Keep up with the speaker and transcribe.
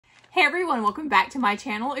Hey everyone, welcome back to my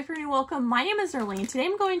channel. If you're new, welcome. My name is Arlene. Today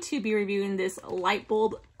I'm going to be reviewing this light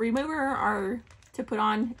bulb remover or to put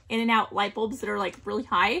on in and out light bulbs that are like really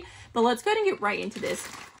high. But let's go ahead and get right into this.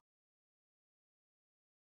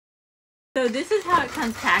 So this is how it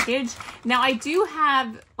comes packaged. Now I do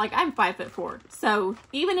have, like, I'm 5'4", so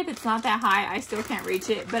even if it's not that high, I still can't reach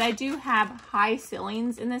it. But I do have high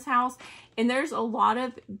ceilings in this house, and there's a lot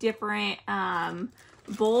of different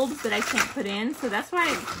bulbs that I can't put in, so that's why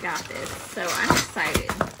I got this. So I'm excited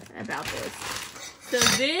about this. So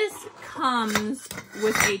this comes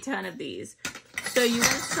with a ton of these. So you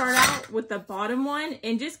want to start out with the bottom one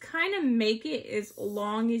and just kind of make it as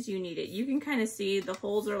long as you need it. You can kind of see the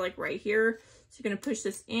holes are like right here. So you're going to push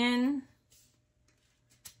this in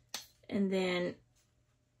and then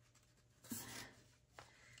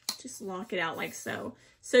just lock it out like so.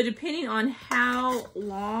 So depending on how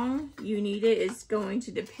long you need it is going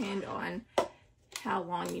to depend on how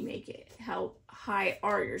long you make it. How high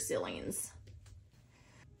are your ceilings?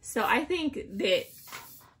 So I think that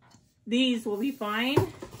these will be fine.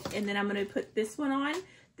 And then I'm going to put this one on.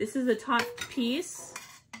 This is the top piece.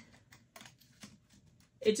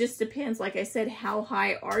 It just depends, like I said, how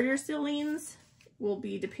high are your ceilings will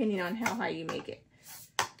be depending on how high you make it.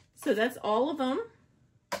 So that's all of them.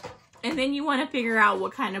 And then you want to figure out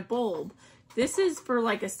what kind of bulb. This is for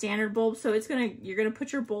like a standard bulb, so you're gonna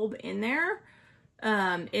put your bulb in there,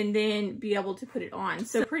 and then be able to put it on.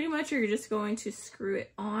 So pretty much you're just going to screw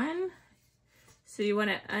it on. So you want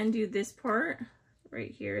to undo this part right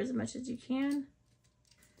here as much as you can.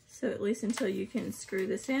 So at least until you can screw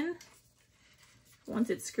this in. Once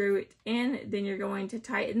it's screwed in, then you're going to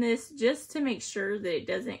tighten this just to make sure that it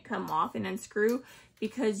doesn't come off and unscrew,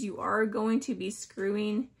 because you are going to be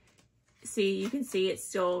screwing. See, you can see it's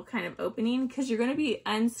still kind of opening because you're going to be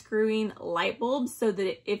unscrewing light bulbs, so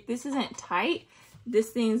that if this isn't tight,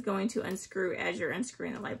 this thing's going to unscrew as you're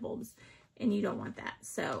unscrewing the light bulbs, and you don't want that.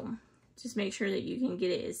 So just make sure that you can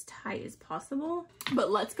get it as tight as possible.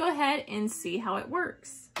 But let's go ahead and see how it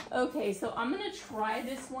works. Okay, so I'm going to try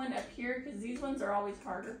this one up here because these ones are always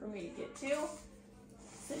harder for me to get to.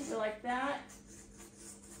 So you go like that.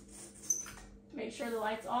 Make sure the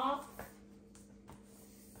light's off.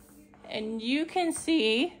 And you can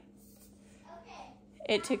see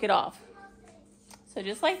it took it off. So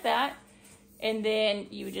just like that. And then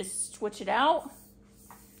you just switch it out,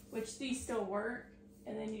 which these still work.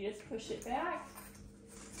 And then you just push it back.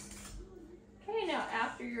 Okay, now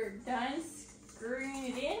after you're done screwing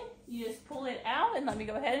it in, you just pull it out, and let me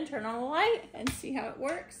go ahead and turn on the light and see how it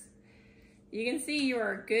works. You can see you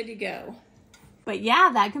are good to go. But yeah,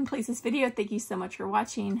 that completes this video. Thank you so much for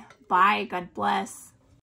watching. Bye. God bless.